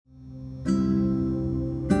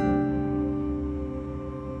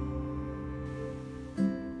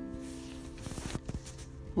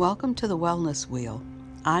Welcome to the Wellness Wheel.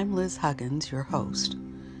 I'm Liz Huggins, your host,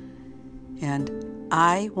 and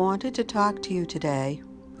I wanted to talk to you today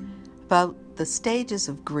about the stages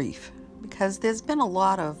of grief because there's been a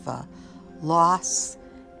lot of loss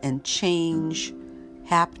and change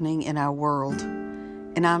happening in our world,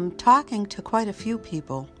 and I'm talking to quite a few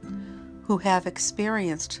people who have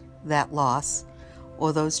experienced that loss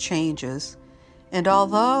or those changes, and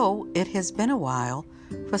although it has been a while,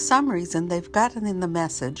 for some reason, they've gotten the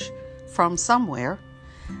message from somewhere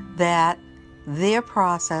that their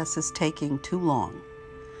process is taking too long,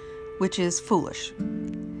 which is foolish.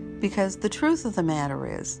 Because the truth of the matter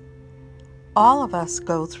is, all of us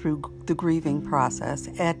go through the grieving process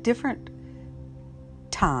at different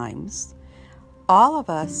times. All of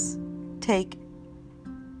us take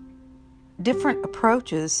different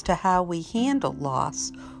approaches to how we handle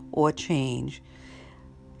loss or change.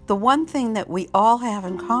 The one thing that we all have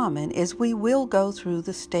in common is we will go through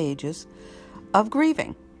the stages of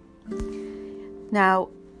grieving. Now,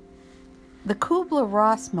 the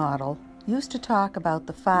Kubler-Ross model used to talk about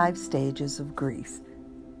the 5 stages of grief: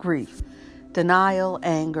 denial,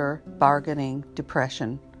 anger, bargaining,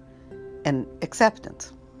 depression, and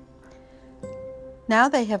acceptance. Now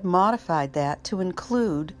they have modified that to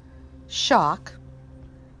include shock,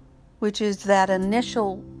 which is that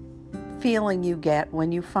initial feeling you get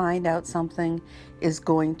when you find out something is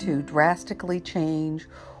going to drastically change,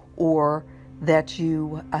 or that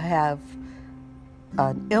you have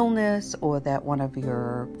an illness, or that one of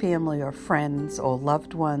your family or friends or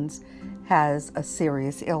loved ones has a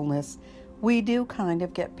serious illness. We do kind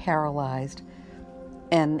of get paralyzed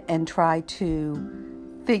and try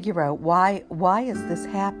to figure out why is this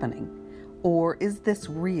happening, or is this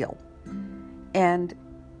real? And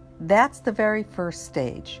that's the very first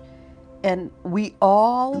stage. And we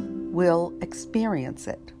all will experience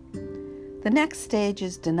it. The next stage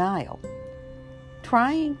is denial,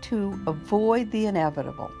 trying to avoid the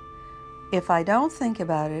inevitable. If I don't think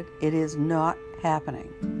about it, it is not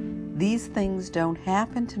happening. These things don't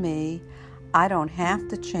happen to me. I don't have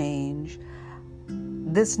to change.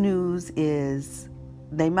 This news is,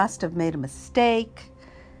 they must have made a mistake.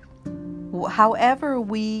 However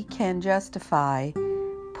we can justify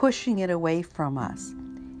pushing it away from us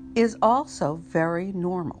is also very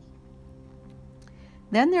normal.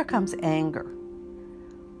 Then there comes anger.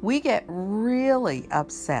 We get really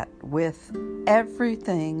upset with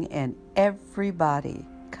everything and everybody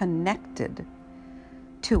connected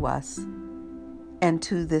to us and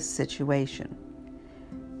to this situation.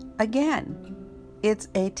 Again, it's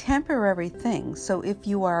a temporary thing, so if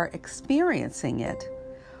you are experiencing it,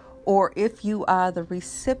 or if you are the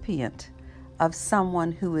recipient of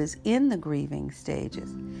someone who is in the grieving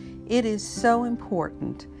stages, it is so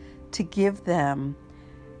important to give them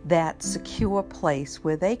that secure place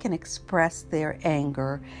where they can express their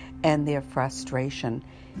anger and their frustration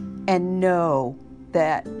and know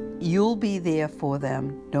that you'll be there for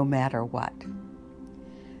them no matter what.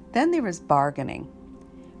 Then there is bargaining.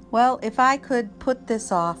 Well, if I could put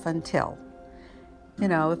this off until,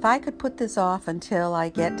 if I could put this off until I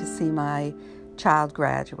get to see my child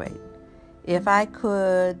graduate, if I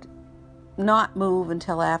could not move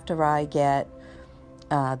until after I get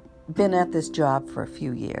been at this job for a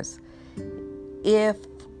few years, if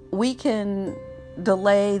we can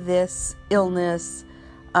delay this illness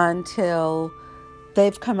until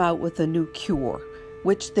they've come out with a new cure,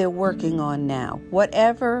 which they're working on now,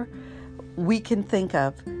 whatever we can think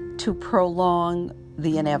of to prolong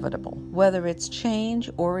the inevitable, whether it's change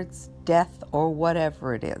or it's death or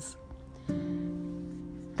whatever it is.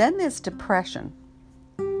 Then there's depression.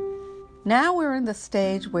 Now we're in the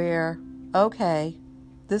stage where, okay,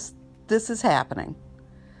 this is happening.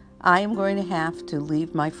 I am going to have to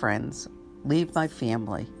leave my friends, leave my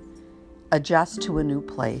family, adjust to a new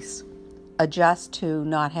place, adjust to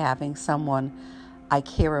not having someone I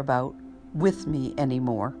care about with me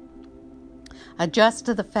anymore, adjust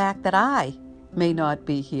to the fact that I may not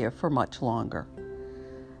be here for much longer.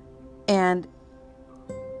 And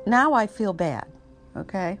now I feel bad.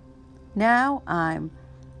 Okay? Now I'm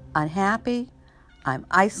unhappy. I'm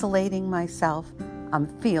isolating myself. I'm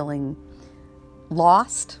feeling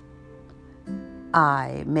lost.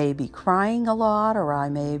 I may be crying a lot, or I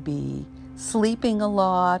may be sleeping a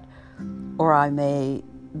lot, or I may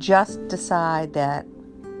just decide that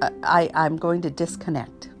I'm going to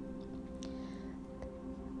disconnect.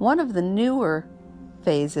 One of the newer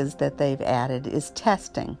phases that they've added is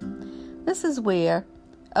testing. This is where,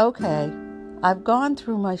 okay, I've gone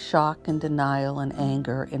through my shock and denial and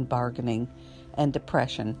anger and bargaining and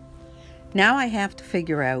depression. Now I have to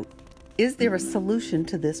figure out, is there a solution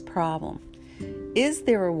to this problem? is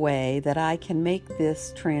there a way that I can make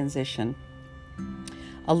this transition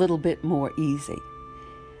a little bit more easy?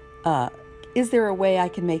 Is there a way I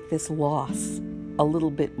can make this loss a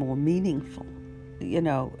little bit more meaningful?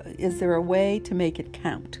 Is there a way to make it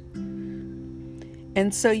count?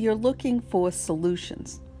 And so you're looking for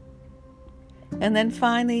solutions. And then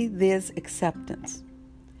finally, there's acceptance.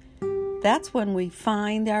 That's when we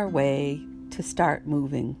find our way to start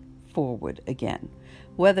moving forward again.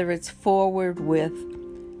 Whether it's forward with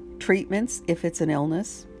treatments, if it's an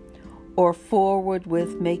illness, or forward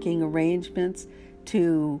with making arrangements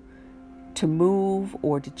to move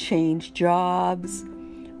or to change jobs,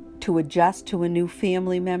 to adjust to a new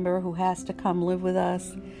family member who has to come live with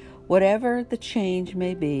us. Whatever the change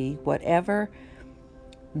may be, whatever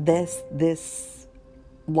this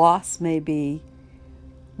loss may be,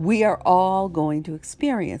 we are all going to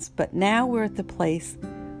experience. But now we're at the place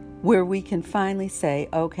where we can finally say,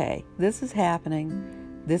 okay, this is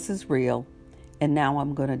happening, this is real, and now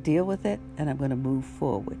I'm going to deal with it and I'm going to move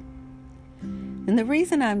forward. And the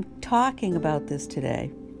reason I'm talking about this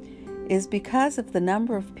today is because of the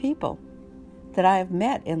number of people that I have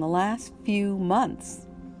met in the last few months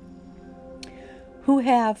who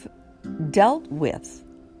have dealt with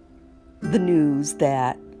the news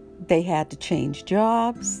that they had to change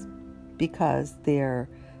jobs because their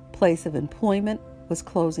place of employment was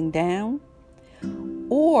closing down,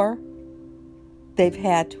 or they've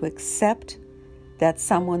had to accept that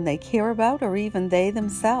someone they care about, or even they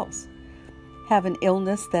themselves, have an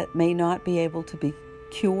illness that may not be able to be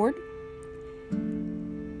cured,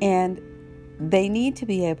 and they need to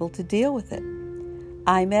be able to deal with it.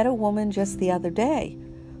 I met a woman just the other day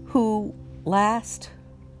who last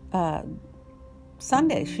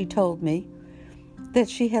Sunday, she told me that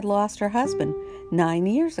she had lost her husband 9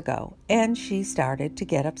 years ago, and she started to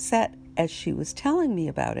get upset as she was telling me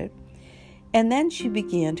about it. And then she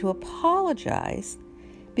began to apologize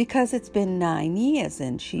because it's been 9 years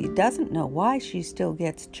and she doesn't know why she still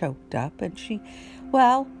gets choked up. And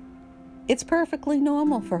it's perfectly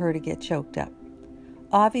normal for her to get choked up.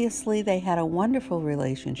 Obviously, they had a wonderful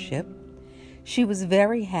relationship. She was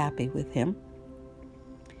very happy with him.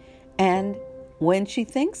 And when she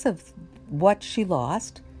thinks of what she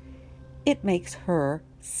lost, it makes her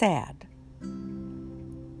sad.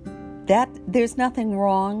 There's nothing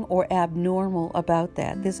wrong or abnormal about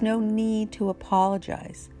that. There's no need to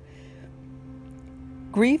apologize.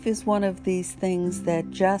 Grief is one of these things that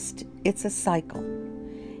it's a cycle.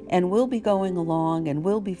 And we'll be going along and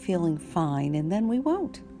we'll be feeling fine, and then we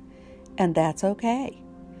won't. And that's okay.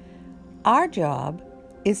 Our job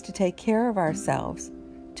is to take care of ourselves,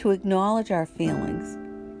 to acknowledge our feelings,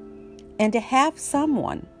 and to have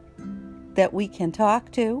someone that we can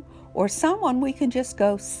talk to, or someone we can just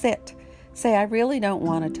go sit. Say, I really don't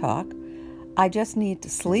want to talk. I just need to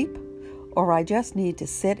sleep, or I just need to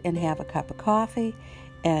sit and have a cup of coffee,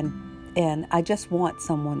 and I just want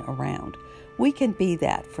someone around. We can be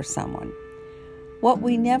that for someone. What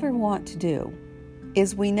we never want to do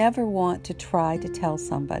is we never want to try to tell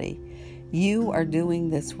somebody, you are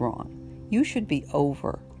doing this wrong. You should be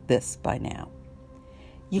over this by now.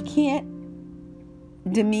 You can't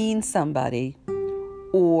demean somebody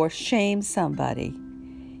or shame somebody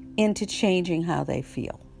into changing how they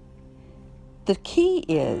feel. The key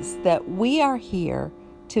is that we are here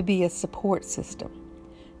to be a support system,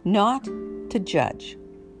 not to judge.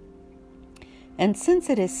 And since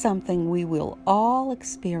it is something we will all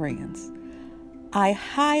experience, I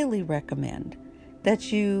highly recommend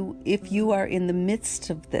that if you are in the midst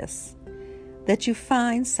of this, that you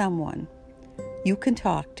find someone you can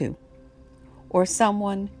talk to, or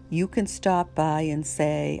someone you can stop by and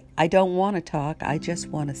say, I don't want to talk, I just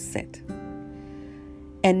want to sit.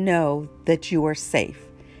 And know that you are safe.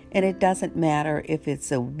 And it doesn't matter if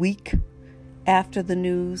it's a week after the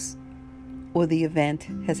news or the event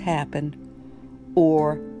has happened,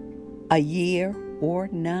 or a year or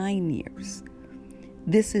 9 years.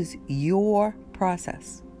 This is your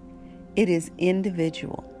process. It is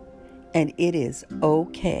individual, and it is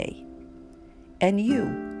okay. And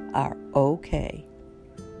you are okay.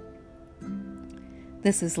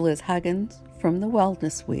 This is Liz Huggins from the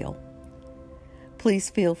Wellness Wheel. Please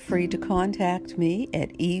feel free to contact me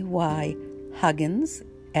at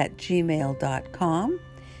eyhuggins@gmail.com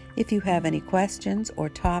if you have any questions or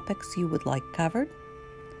topics you would like covered.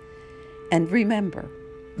 And remember,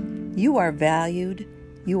 you are valued,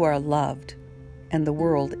 you are loved, and the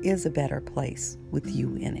world is a better place with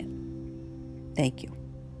you in it. Thank you.